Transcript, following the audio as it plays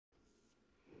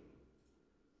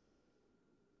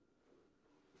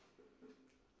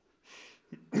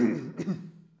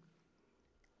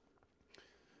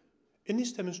In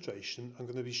this demonstration, I'm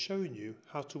going to be showing you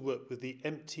how to work with the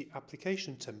empty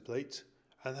application template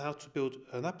and how to build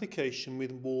an application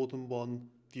with more than one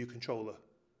view controller.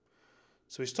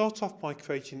 So we start off by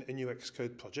creating a new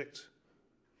Xcode project.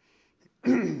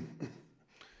 And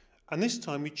this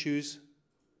time we choose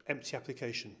empty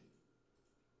application.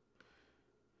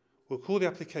 We'll call the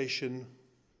application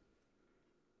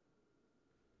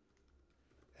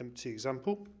empty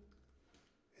example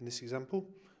in this example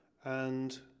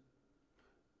and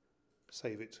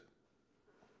save it.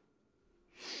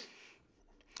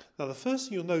 Now the first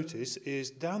thing you'll notice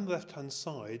is down the left hand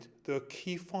side there are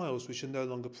key files which are no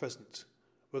longer present.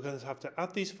 We're going to have to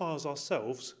add these files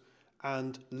ourselves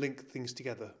and link things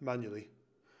together manually.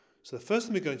 So the first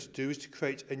thing we're going to do is to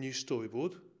create a new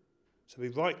storyboard. So we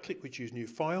right click, we choose new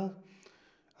file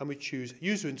and we choose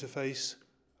user interface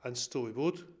and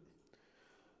storyboard.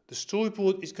 The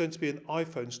storyboard is going to be an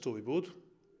iPhone storyboard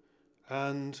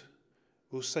and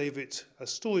we'll save it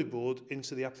as storyboard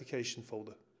into the application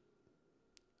folder.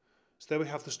 So there we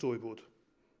have the storyboard.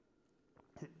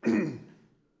 Now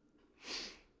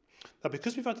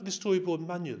because we've added the storyboard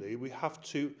manually, we have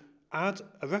to add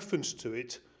a reference to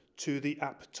it to the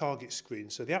app target screen.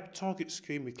 So the app target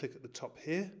screen, we click at the top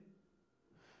here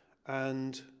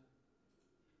and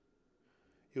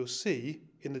you'll see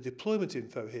in the deployment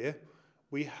info here,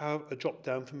 we have a drop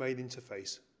down for main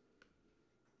interface.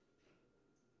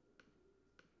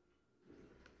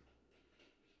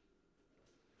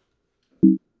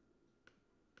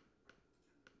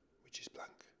 Which is blank.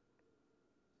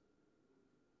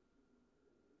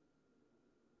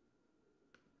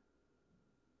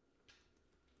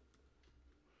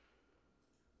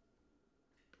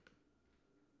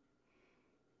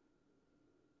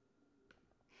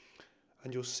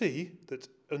 And you'll see that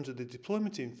under the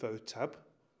deployment info tab,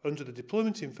 under the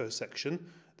deployment info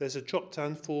section, there's a drop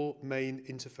down for main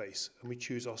interface and we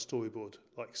choose our storyboard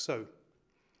like so.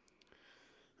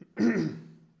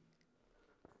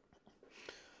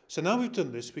 So now we've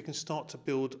done this, we can start to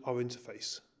build our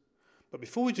interface. But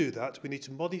before we do that, we need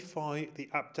to modify the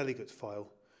app delegate file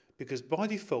because by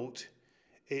default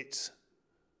it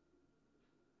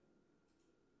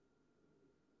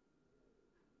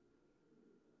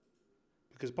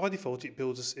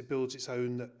builds its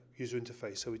own user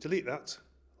interface. So we delete that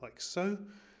like so,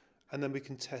 and then we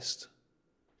can test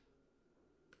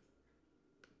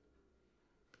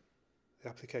the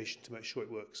application to make sure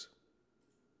it works.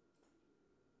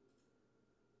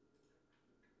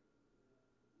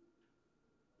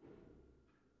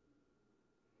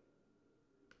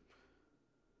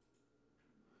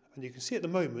 And you can see at the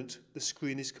moment the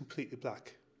screen is completely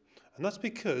black. And that's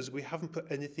because we haven't put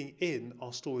anything in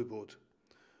our storyboard.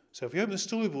 So if we open the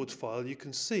storyboard file, you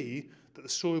can see that the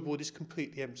storyboard is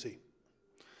completely empty.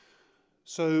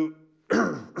 So,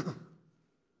 what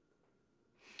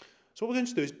we're going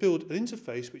to do is build an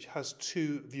interface which has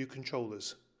two view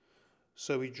controllers.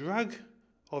 So we drag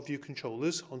our view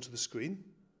controllers onto the screen,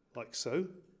 like so.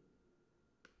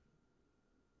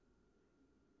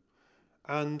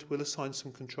 And we'll assign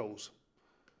some controls.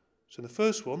 So in the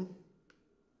first one,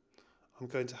 I'm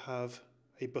going to have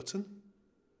a button.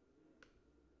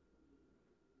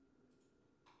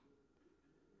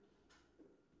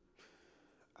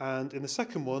 And in the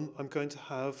second one, I'm going to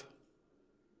have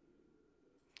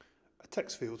a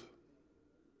text field,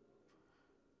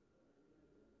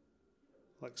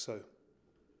 like so.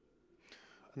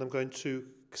 And I'm going to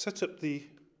set up the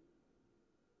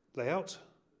layout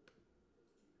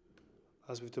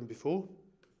as we've done before.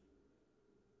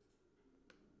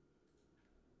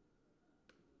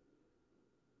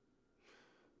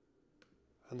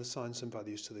 And assign some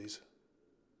values to these.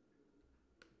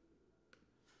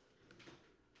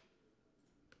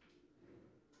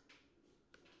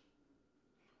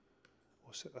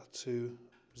 We'll set that to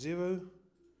 0.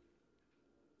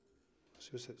 So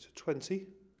we'll set it to 20.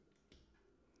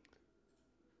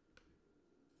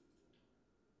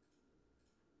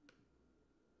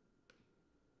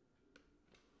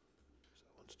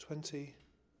 So 20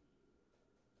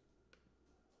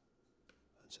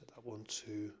 and set that one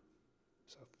to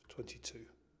 22.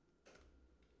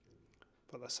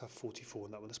 But let's have 44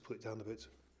 on that one. Let's put it down a bit.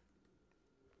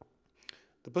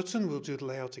 The button will do the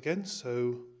layout again,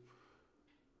 so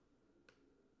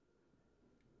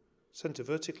center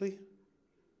vertically,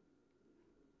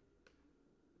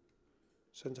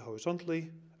 center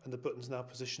horizontally, and the button's now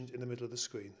positioned in the middle of the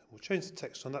screen. We'll change the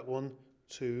text on that one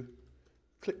to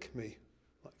click me,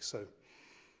 like so.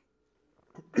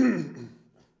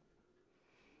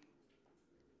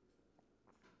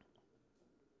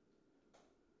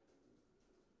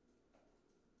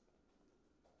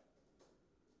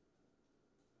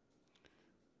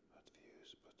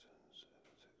 buttons,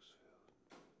 text field.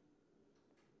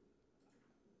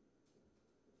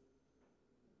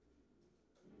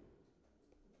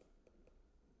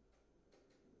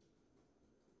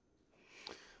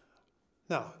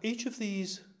 Now, each of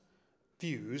these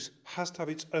views has to have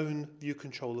its own view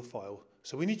controller file.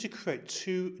 So we need to create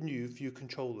two new view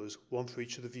controllers, one for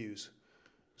each of the views.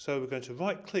 So we're going to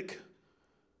right click,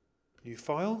 new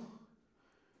file,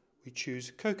 we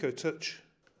choose Cocoa Touch,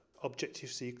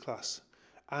 Objective-C class.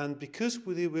 And because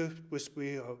we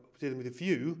are dealing with a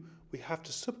view, we have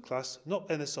to subclass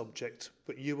not NS object,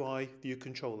 but UI view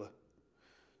controller.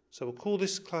 So we'll call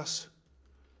this class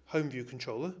Home View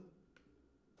Controller,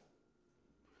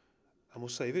 and we'll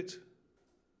save it.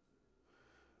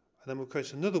 And then we'll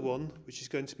create another one, which is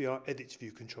going to be our Edit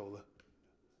View Controller.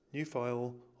 New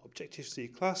file, Objective-C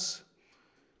class,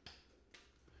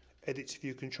 Edit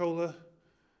View Controller,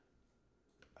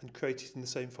 and create it in the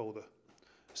same folder.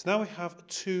 So now we have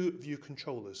two view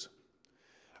controllers.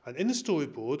 And in the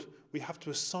storyboard, we have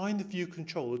to assign the view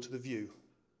controller to the view.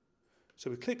 So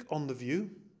we click on the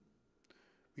view,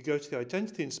 we go to the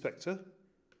Identity Inspector, and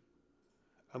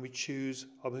I'm going to choose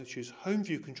Home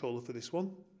View Controller for this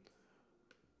one.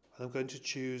 And I'm going to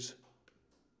choose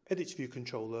Edit View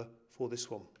Controller for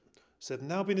this one. So they've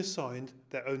now been assigned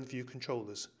their own view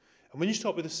controllers. And when you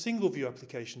start with a single view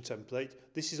application template,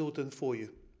 this is all done for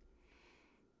you.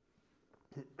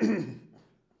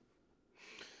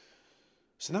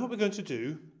 So now what we're going to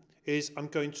do is I'm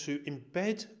going to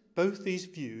embed both these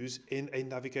views in a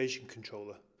navigation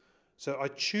controller. So I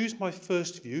choose my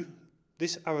first view.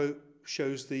 This arrow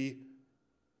shows the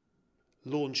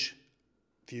launch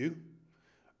view.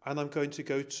 And I'm going to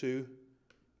go to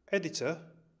Editor,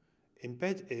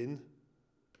 Embed in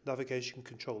Navigation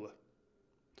Controller.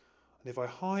 And if I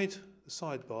hide the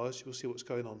sidebars, you'll see what's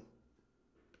going on.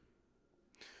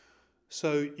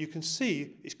 So you can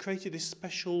see it's created this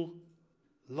special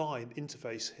line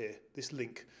interface here, this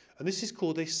link. And this is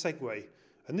called a segue.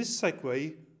 And this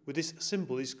segue with this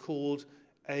symbol is called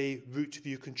a root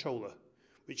view controller,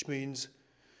 which means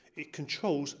it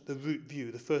controls the root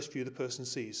view, the first view the person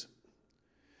sees.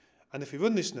 And if we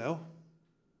run this now,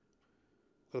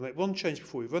 we'll make one change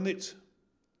before we run it.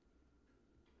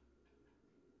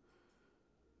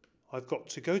 I've got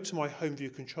to go to my home view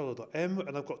controller.m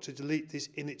and I've got to delete this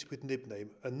init with nib name.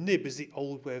 And nib is the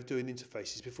old way of doing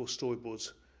interfaces before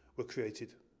storyboards were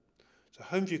created. So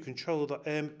home view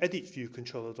controller.m, edit view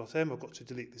controller.m, I've got to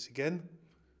delete this again.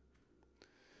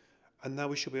 And now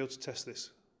we should be able to test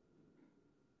this.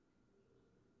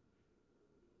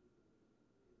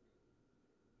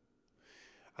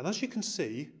 And as you can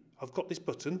see, I've got this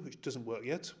button, which doesn't work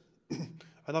yet,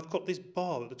 and I've got this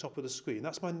bar at the top of the screen.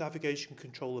 That's my navigation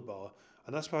controller bar,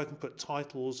 and that's where I can put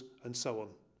titles and so on.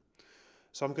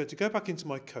 So I'm going to go back into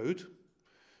my code,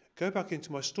 go back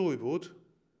into my storyboard,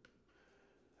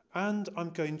 and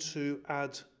I'm going to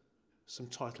add some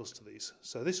titles to these.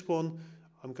 So this one,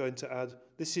 I'm going to add,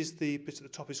 this is the bit at the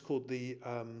top is called the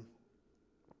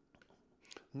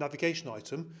navigation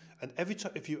item, and every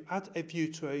time if you add a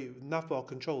view to a navbar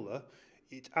controller,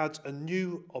 it adds a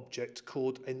new object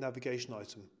called a navigation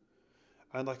item.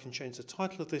 And I can change the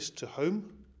title of this to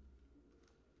home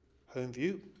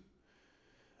view,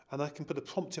 and I can put a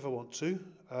prompt if I want to.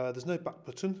 There's no back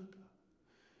button,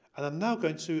 and I'm now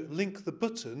going to link the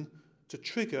button to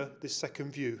trigger this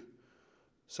second view.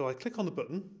 So I click on the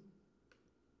button,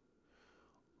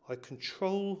 I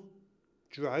control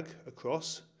drag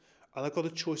across, and I've got a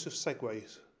choice of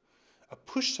segues. A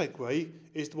push segue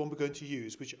is the one we're going to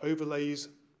use, which overlays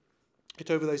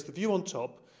the view on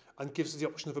top and gives us the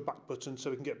option of a back button so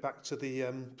we can get back to the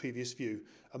previous view.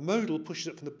 A modal pushes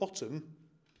it from the bottom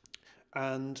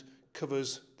and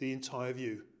covers the entire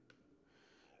view.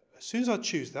 As soon as I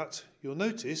choose that, you'll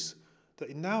notice that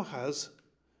it now has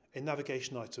a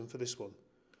navigation item for this one.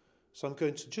 So I'm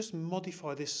going to just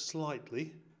modify this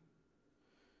slightly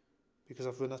because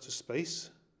I've run out of space.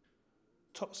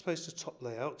 Top space to top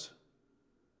layout.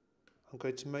 I'm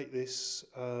going to make this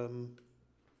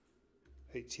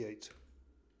 88.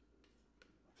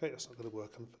 Okay, that's not going to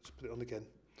work. I'm going to put it on again.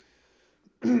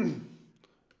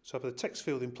 So I put a text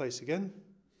field in place again.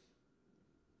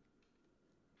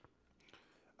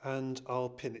 And I'll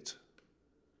pin it.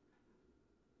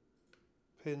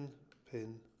 Pin,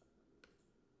 pin,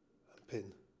 and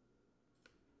pin.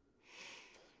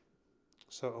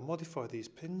 So I'll modify these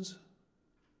pins.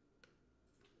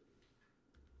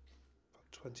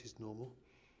 20 is normal.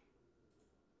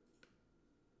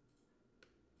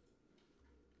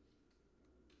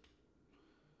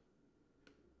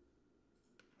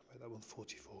 Make that one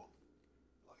 44,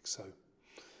 like so.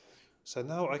 So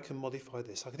now I can modify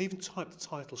this. I can even type the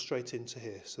title straight into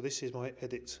here. So this is my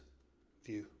edit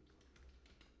view.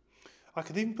 I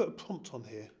can even put a prompt on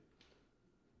here.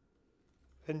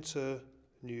 Enter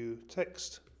new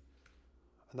text,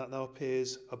 and that now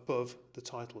appears above the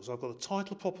title. So I've got a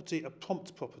title property, a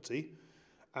prompt property,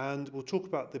 and we'll talk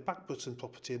about the back button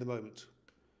property in a moment.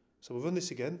 So we'll run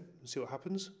this again and see what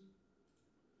happens.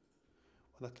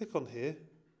 When I click on here,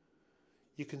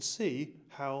 you can see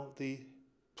how the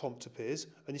prompt appears,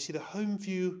 and you see the home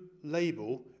view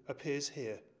label appears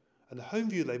here, and the home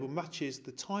view label matches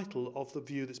the title of the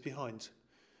view that's behind,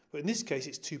 but in this case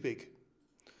it's too big.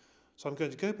 So I'm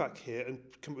going to go back here and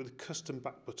come up with a custom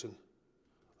back button,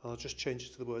 and I'll just change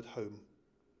it to the word home.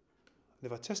 And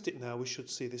if I test it now, we should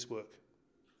see this work.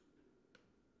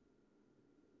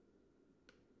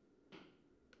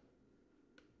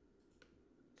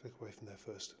 Click away from there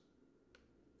first.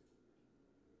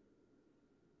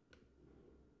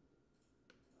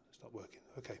 Not working.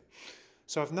 Okay,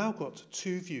 so I've now got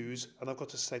two views and I've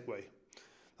got a segue. Now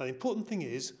the important thing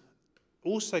is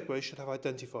all segues should have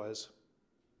identifiers.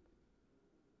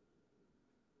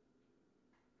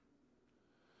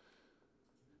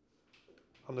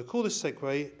 I'm going to call this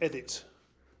segue edit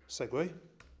segue,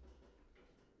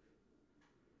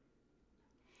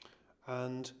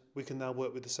 and we can now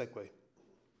work with the segue.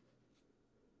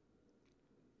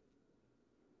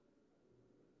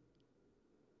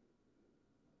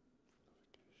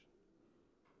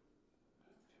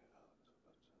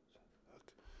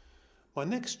 My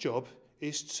next job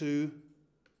is to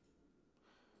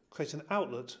create an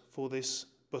outlet for this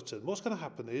button. What's going to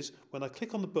happen is when I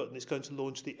click on the button, it's going to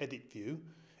launch the edit view.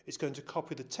 It's going to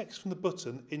copy the text from the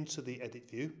button into the edit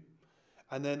view,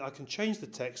 and then I can change the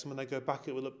text, and when I go back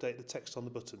it will update the text on the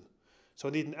button. So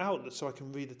I need an outlet so I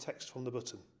can read the text from the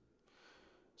button.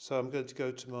 So I'm going to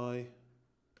go to my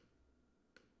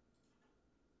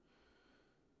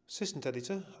assistant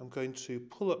editor. I'm going to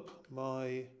pull up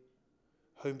my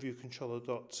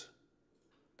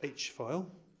homeviewcontroller.h file,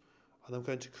 and I'm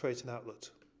going to create an outlet.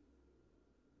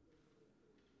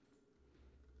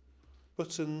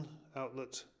 Button,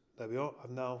 outlet, there we are, I've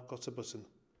now got a button.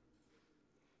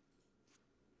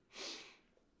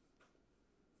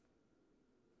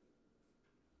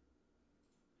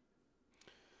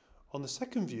 On the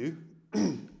second view,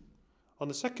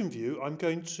 I'm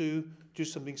going to do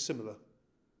something similar.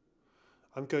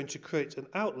 I'm going to create an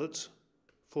outlet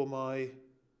for my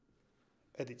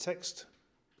edit text,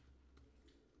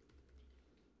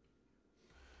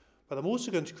 but I'm also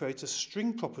going to create a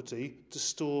string property to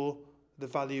store the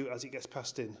value as it gets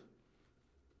passed in.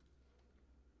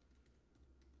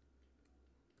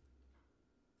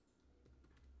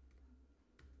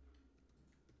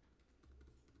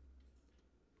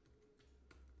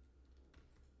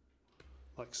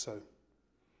 Like so.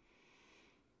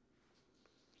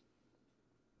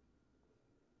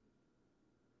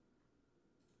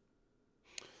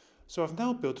 So I've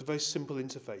now built a very simple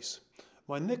interface.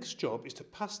 My next job is to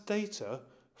pass data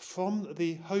from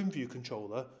the home view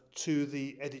controller to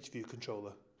the edit view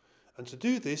controller. And to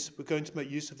do this, we're going to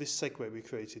make use of this segue we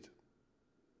created.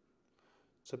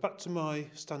 So back to my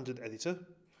standard editor,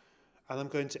 and I'm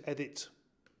going to edit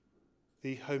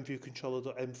the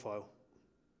homeviewcontroller.m file.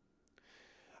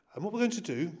 And what we're going to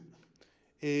do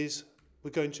is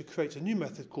we're going to create a new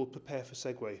method called prepare for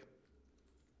segue.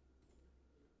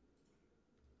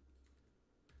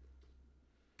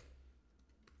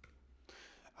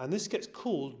 And this gets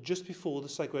called just before the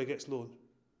segue gets launched.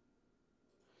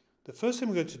 The first thing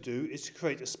we're going to do is to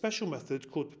create a special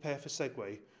method called prepare for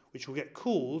segue, which will get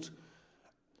called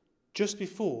just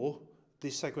before the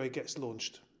segue gets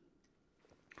launched.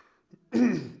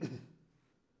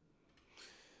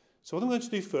 So what I'm going to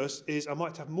do first is I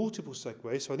might have multiple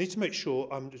segues, so I need to make sure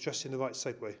I'm addressing the right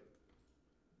segue.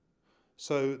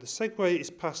 So the segue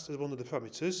is passed as one of the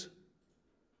parameters.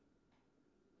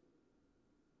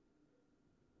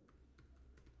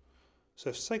 So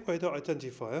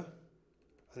segue.identifier,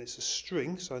 and it's a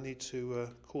string, so I need to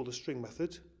call the string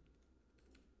method,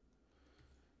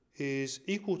 is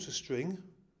equal to string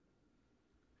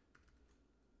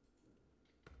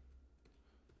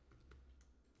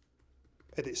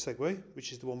edit segue,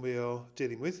 which is the one we are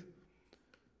dealing with,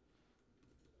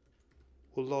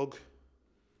 or log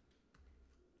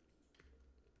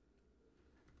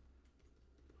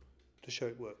to show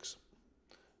it works.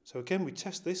 So again, we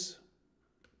test this.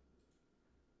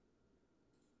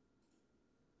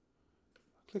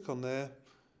 Click on there,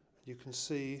 you can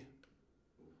see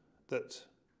that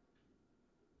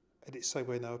edit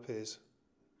segue now appears.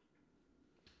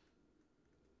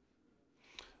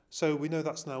 So we know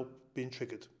that's now been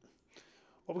triggered.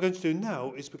 What we're going to do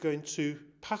now is we're going to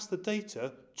pass the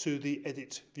data to the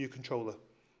Edit View controller.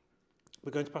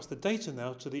 We're going to pass the data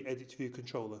now to the Edit View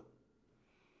controller.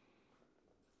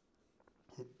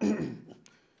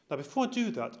 Now before I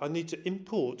do that, I need to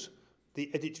import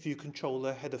the Edit View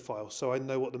controller header file so I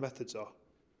know what the methods are.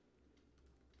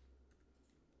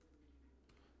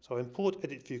 So I import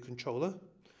Edit View controller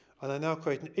and I now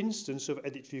create an instance of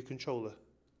Edit View controller.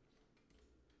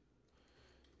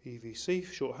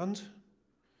 EVC shorthand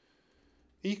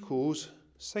equals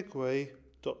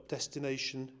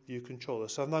segue.destination view controller.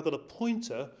 So I've now got a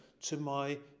pointer to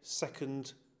my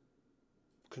second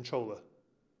controller.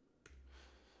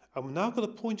 And we've now got a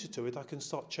pointer to it, I can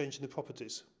start changing the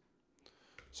properties.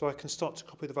 So I can start to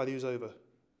copy the values over.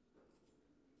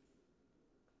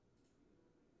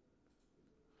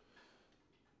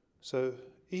 So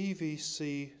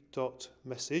evc.message,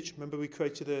 remember we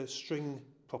created a string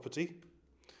property,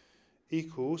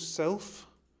 equals self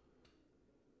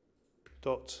dot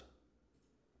what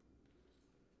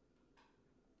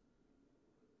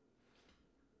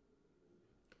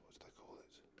did I call it?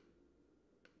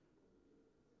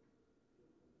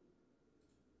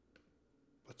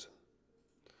 Button.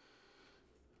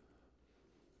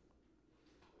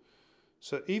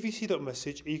 So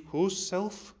evc.message equals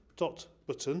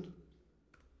self.button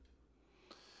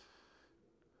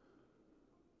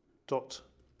dot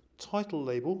title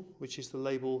label, which is the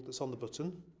label that's on the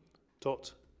button,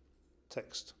 dot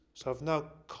text. So I've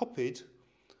now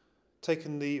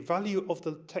taken the value of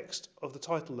the text of the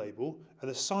title label and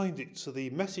assigned it to the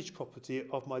message property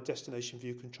of my destination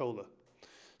view controller.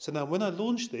 So now when I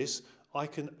launch this, I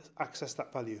can access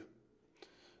that value.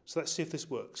 So let's see if this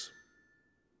works.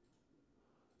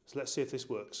 I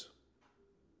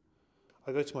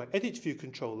go to my Edit View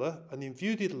controller and in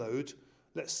View Did Load,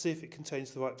 let's see if it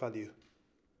contains the right value.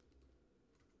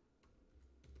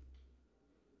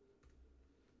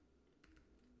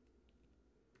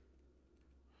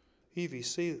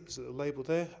 EVC, there's a label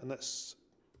there, and let's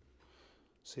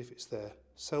see if it's there.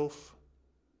 Self,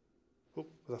 oh,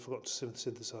 but I forgot to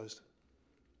synthesize.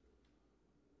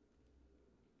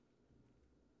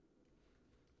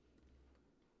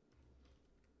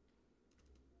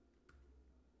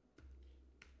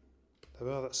 There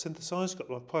we are, that's synthesized, got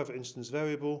my private instance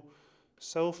variable,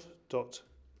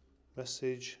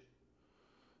 self.message,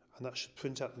 and that should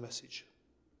print out the message.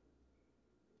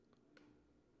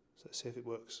 So let's see if it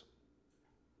works.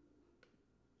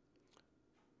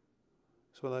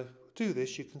 So when I do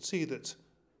this, you can see that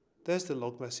there's the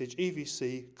log message,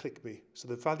 EVC, click me. So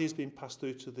the value is being passed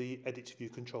through to the Edit View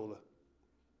controller.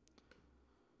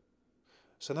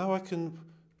 So now I can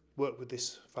work with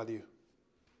this value.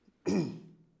 So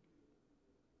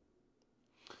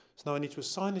now I need to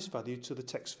assign this value to the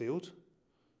text field.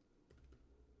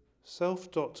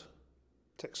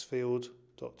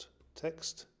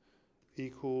 Self.textfield.text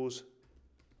equals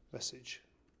message.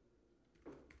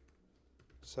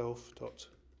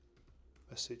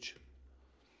 Self.message.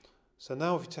 So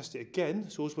now if you test it again,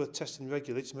 it's always worth testing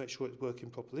regularly to make sure it's working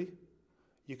properly.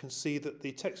 You can see that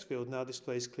the text field now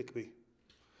displays click me.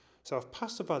 So I've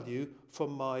passed a value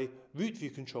from my root view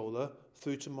controller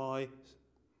through to my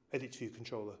edit view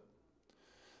controller.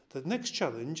 The next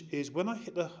challenge is when I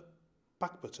hit the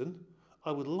back button,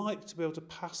 I would like to be able to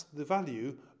pass the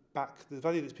value back, the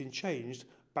value that's been changed,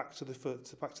 back to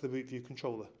the root view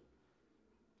controller.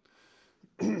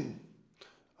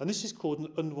 And this is called an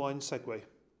unwind segue.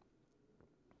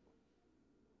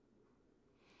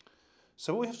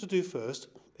 So what we have to do first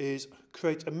is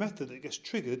create a method that gets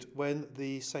triggered when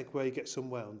the segue gets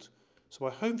unwound. So my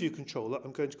home view controller,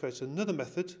 I'm going to create another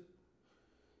method.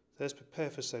 There's prepare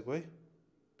for segue.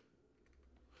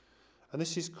 And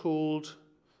this is called,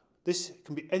 this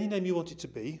can be any name you want it to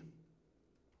be,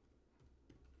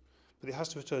 but it has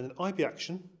to return an IB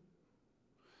action.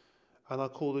 And I'll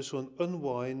call this one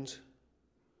unwind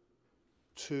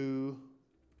to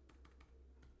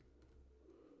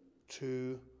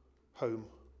home.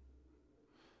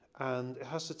 And it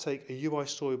has to take a UI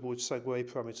storyboard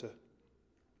segue parameter.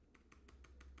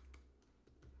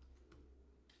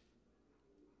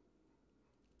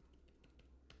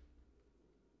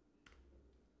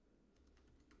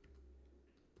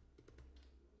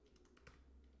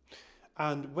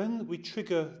 And when we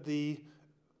trigger the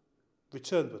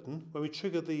return button, when we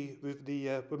trigger the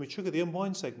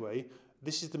unwind segue,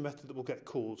 this is the method that will get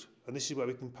called, and this is where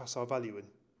we can pass our value in.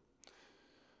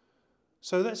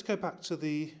 So let's go back to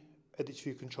the edit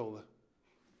view controller.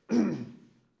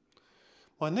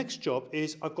 My next job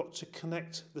is I've got to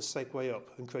connect the segue up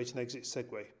and create an exit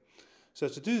segue. So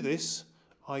to do this,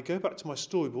 I go back to my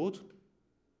storyboard,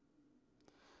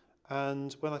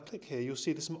 And when I click here, you'll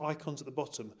see there's some icons at the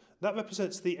bottom. That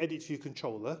represents the Edit View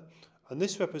controller, and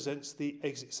this represents the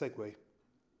exit segue.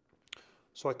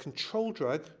 So I control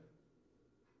drag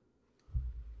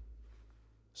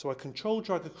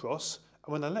across,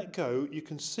 and when I let go, you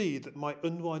can see that my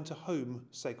unwind to home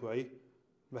segue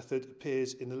method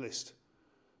appears in the list.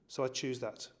 So I choose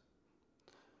that.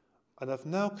 And I've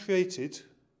now created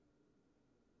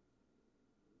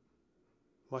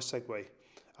my segue.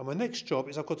 And my next job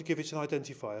is I've got to give it an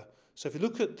identifier. So if you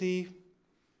look at the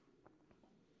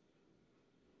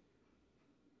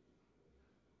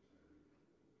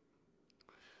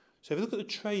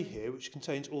tray here, which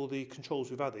contains all the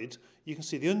controls we've added, you can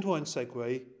see the unwind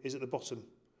segue is at the bottom.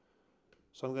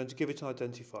 So I'm going to give it an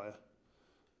identifier.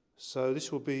 So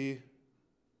this will be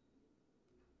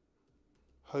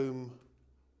home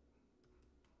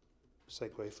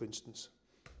segue, for instance.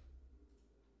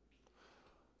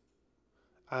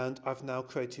 And I've now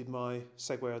created my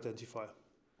segue identifier.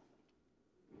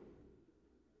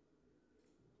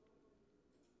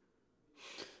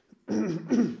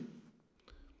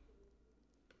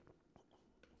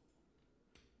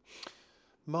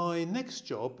 My next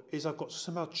job is I've got to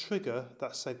somehow trigger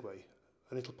that segue,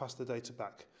 and it'll pass the data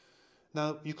back.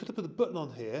 Now, you could have put the button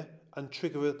on here and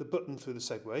trigger the button through the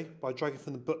segue by dragging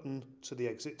from the button to the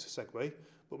exit segue,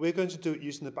 but we're going to do it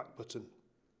using the back button.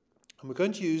 And we're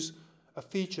going to use a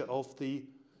feature of the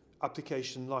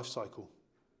application lifecycle.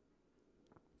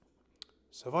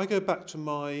 So if I go back to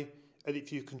my Edit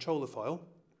View controller file,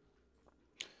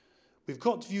 we've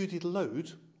got view did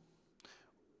load.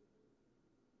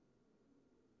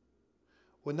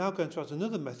 We're now going to add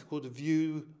another method called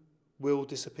view will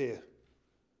disappear.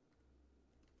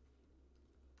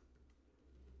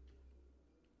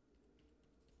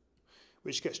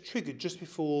 Which gets triggered just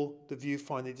before the view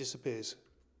finally disappears.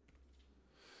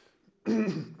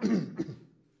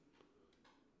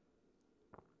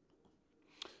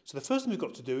 So the first thing we've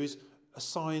got to do is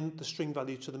assign the string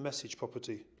value to the message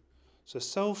property. So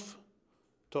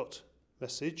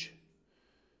self.message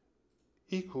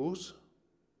equals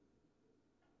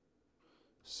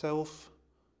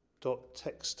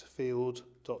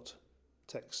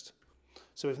self.textfield.text.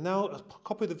 So we've now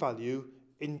copied the value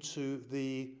into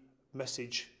the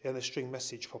message in the string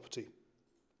message property.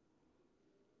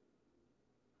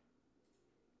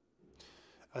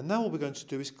 And now what we're going to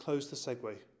do is close the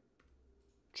segue,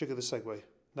 trigger the segue.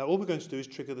 Now all we're going to do is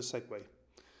trigger the segue.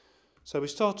 So we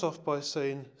start off by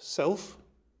saying self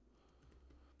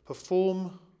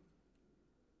perform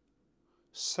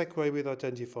segue with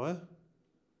identifier.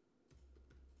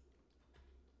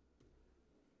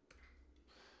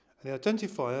 And the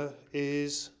identifier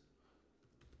is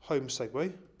home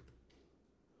segue,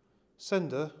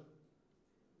 sender,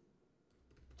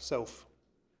 self.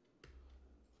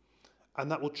 And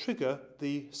that will trigger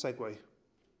the segue.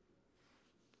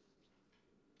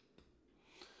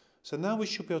 So now we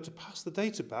should be able to pass the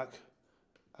data back,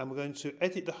 and we're going to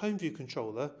edit the home view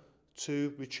controller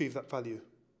to retrieve that value.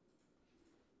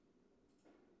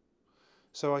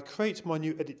 So I create my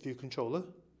new edit view controller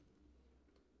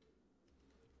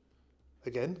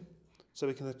again, so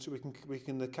we can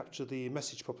capture the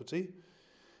message property,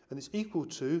 and it's equal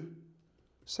to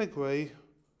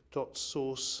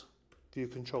segue.source view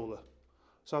controller.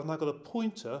 So I've now got a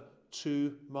pointer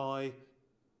to my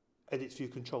edit view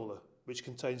controller, which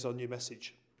contains our new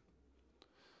message.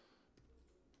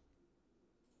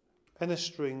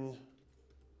 NSString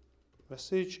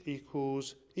message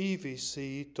equals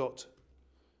evc.message,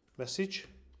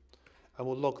 and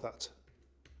we'll log that.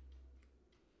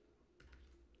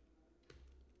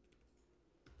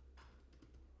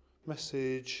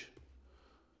 Message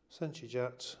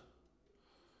senchijat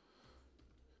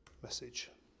message.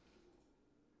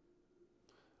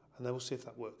 And then we'll see if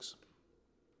that works.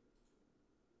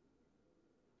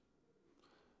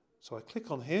 So I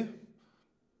click on here,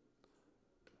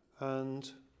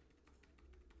 and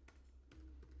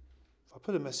if I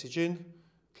put a message in,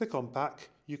 click on back,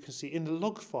 you can see in the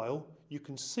log file, you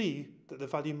can see that the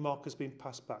value marker has been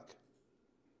passed back.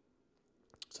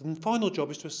 So the final job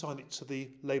is to assign it to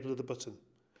the label of the button.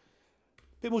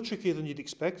 A bit more trickier than you'd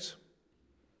expect.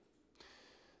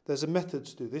 There's a method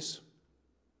to do this.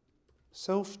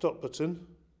 Self.button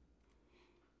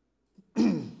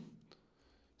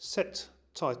set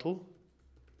title,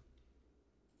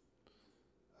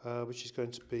 which is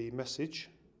going to be message.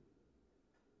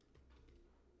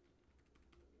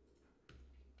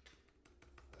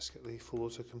 Let's get the full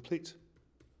autocomplete.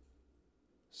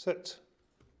 Set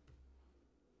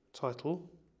title,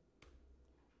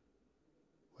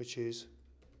 which is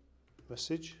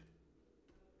message.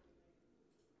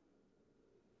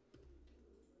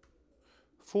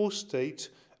 for state,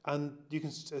 and you can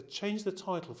change the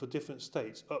title for different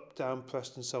states, up, down,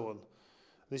 pressed, and so on.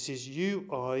 This is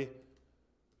UI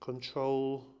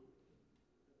control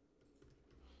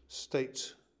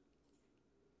state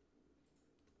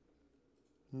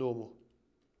normal.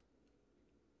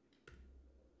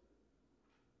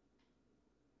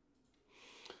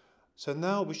 So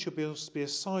now we should be able to be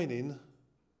assigning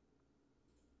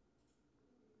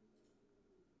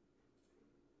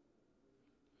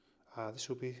this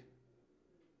will be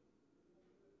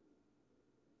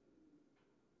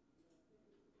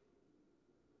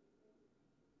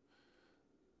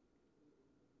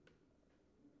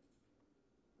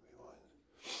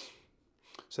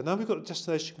so now we've got a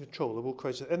destination controller. We'll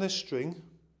create an NS string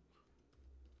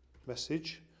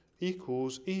message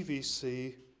equals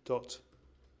evc dot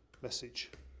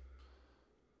message.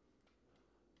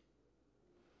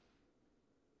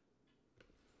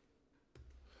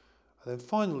 And then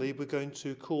finally, we're going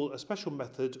to call a special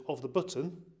method of the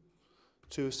button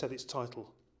to set its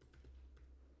title.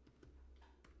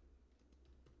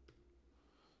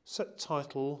 Set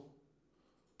title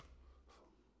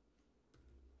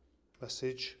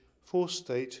message for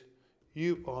state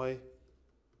UI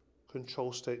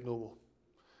control state normal.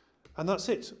 And that's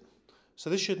it. So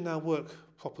this should now work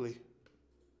properly.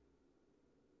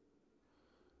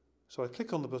 So I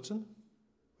click on the button,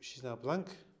 which is now blank.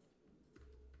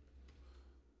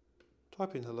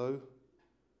 Type in hello.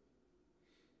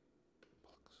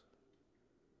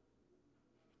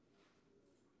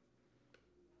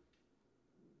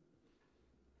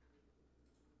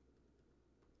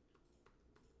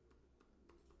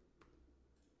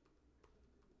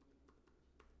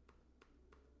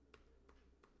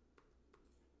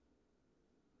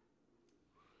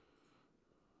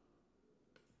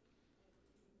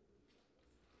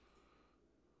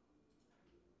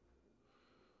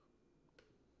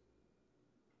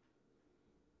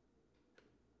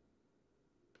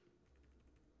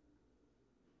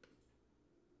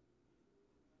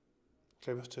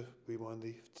 Okay, we have to rewind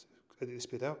edit this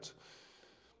bit out.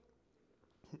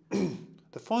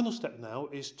 The final step now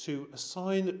is to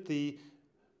assign the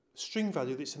string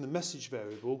value that's in the message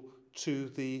variable to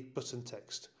the button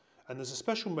text. And there's a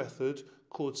special method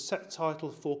called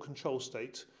setTitle for control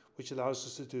state, which allows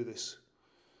us to do this.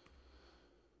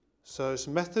 So it's a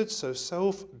method, so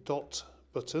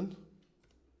self.button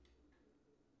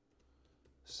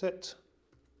set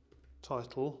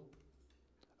title,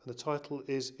 and the title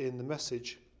is in the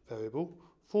message variable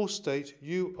for state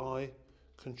UI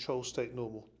control state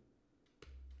normal.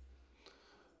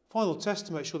 Final test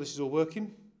to make sure this is all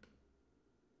working.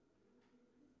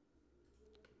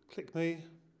 Click me,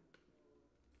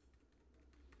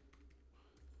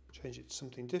 change it to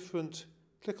something different,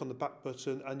 click on the back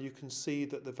button, and you can see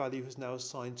that the value is now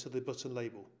assigned to the button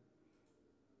label.